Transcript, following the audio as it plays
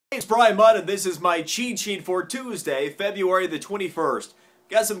Brian Mudd, and this is my cheat sheet for Tuesday, February the 21st.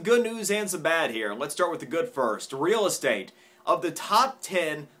 Got some good news and some bad here. Let's start with the good first. Real estate. Of the top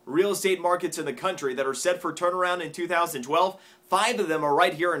 10 real estate markets in the country that are set for turnaround in 2012, 5 of them are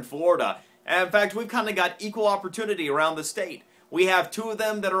right here in Florida. And in fact, we've kind of got equal opportunity around the state. We have 2 of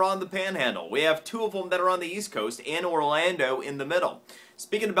them that are on the Panhandle. We have 2 of them that are on the East Coast and Orlando in the middle.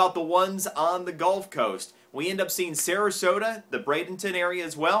 Speaking about the ones on the Gulf Coast, we end up seeing Sarasota, the Bradenton area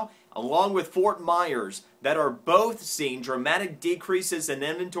as well, along with Fort Myers, that are both seeing dramatic decreases in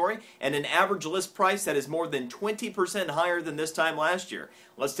inventory and an average list price that is more than 20% higher than this time last year.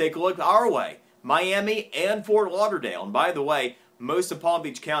 Let's take a look our way. Miami and Fort Lauderdale. And by the way, most of Palm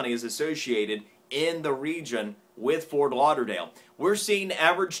Beach County is associated in the region with Fort Lauderdale. We're seeing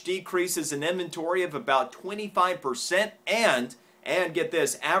average decreases in inventory of about 25% and get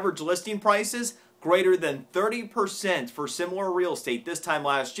this, average listing prices greater than 30% for similar real estate this time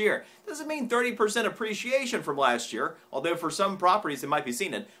last year. Doesn't mean 30% appreciation from last year, although for some properties it might be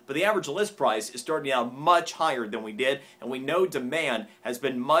seen it, but the average list price is starting out much higher than we did, and we know demand has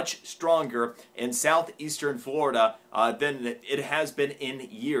been much stronger in southeastern Florida than it has been in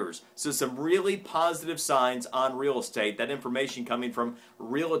years. So some really positive signs on real estate. That information coming from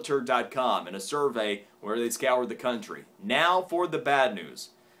Realtor.com in a survey where they scoured the country. Now for the bad news.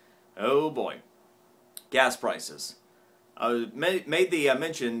 Oh boy. Gas prices. I made the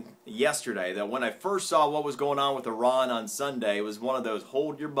mention yesterday that when I first saw what was going on with Iran on Sunday, it was one of those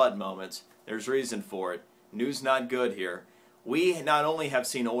hold your butt moments. There's reason for it. News not good here. We not only have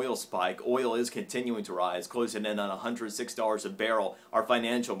seen oil spike, oil is continuing to rise, closing in on $106 a barrel. Our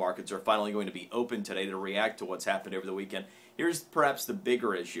financial markets are finally going to be open today to react to what's happened over the weekend. Here's perhaps the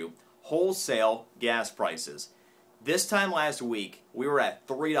bigger issue. Wholesale gas prices. This time last week, we were at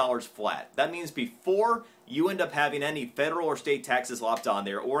 $3 flat. That means before you end up having any federal or state taxes lopped on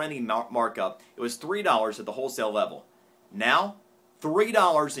there or any markup, it was $3 at the wholesale level. Now,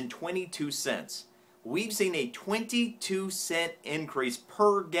 $3.22. We've seen a 22-cent increase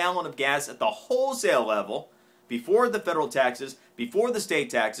per gallon of gas at the wholesale level before the federal taxes, before the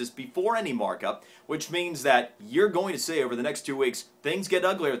state taxes, before any markup, which means that you're going to see over the next 2 weeks, things get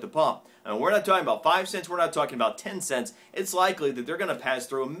uglier at the pump. And we're not talking about 5 cents, we're not talking about 10 cents. It's likely that they're going to pass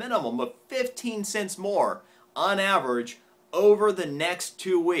through a minimum of 15 cents more on average over the next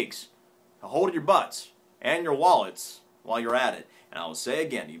 2 weeks. Now hold your butts and your wallets while you're at it. And I'll say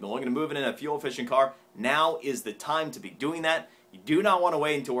again, you've been looking to move in a fuel-efficient car, now is the time to be doing that. You do not want to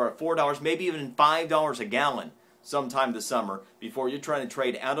wait until we're at $4, maybe even $5 a gallon sometime this summer before you're trying to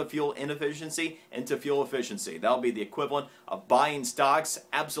trade out of fuel inefficiency into fuel efficiency. That'll be the equivalent of buying stocks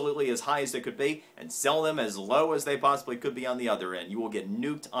absolutely as high as they could be and sell them as low as they possibly could be on the other end. You will get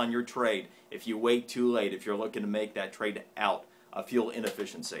nuked on your trade if you wait too late, if you're looking to make that trade out of fuel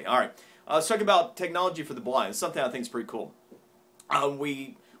inefficiency. All right, let's talk about technology for the blind. It's something I think is pretty cool.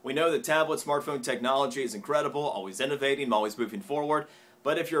 We know that tablet, smartphone technology is incredible, always innovating, always moving forward.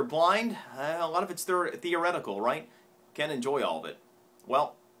 But if you're blind, a lot of it's theoretical, right? Can't enjoy all of it.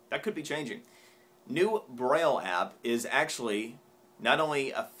 Well, that could be changing. New Braille app is actually not only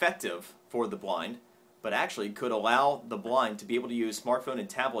effective for the blind, but actually could allow the blind to be able to use smartphone and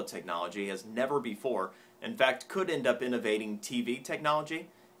tablet technology as never before. In fact, could end up innovating TV technology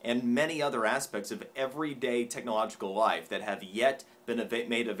and many other aspects of everyday technological life that have yet been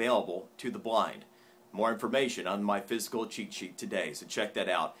made available to the blind. More information on my physical cheat sheet today, so check that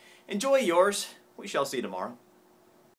out. Enjoy yours. We shall see you tomorrow.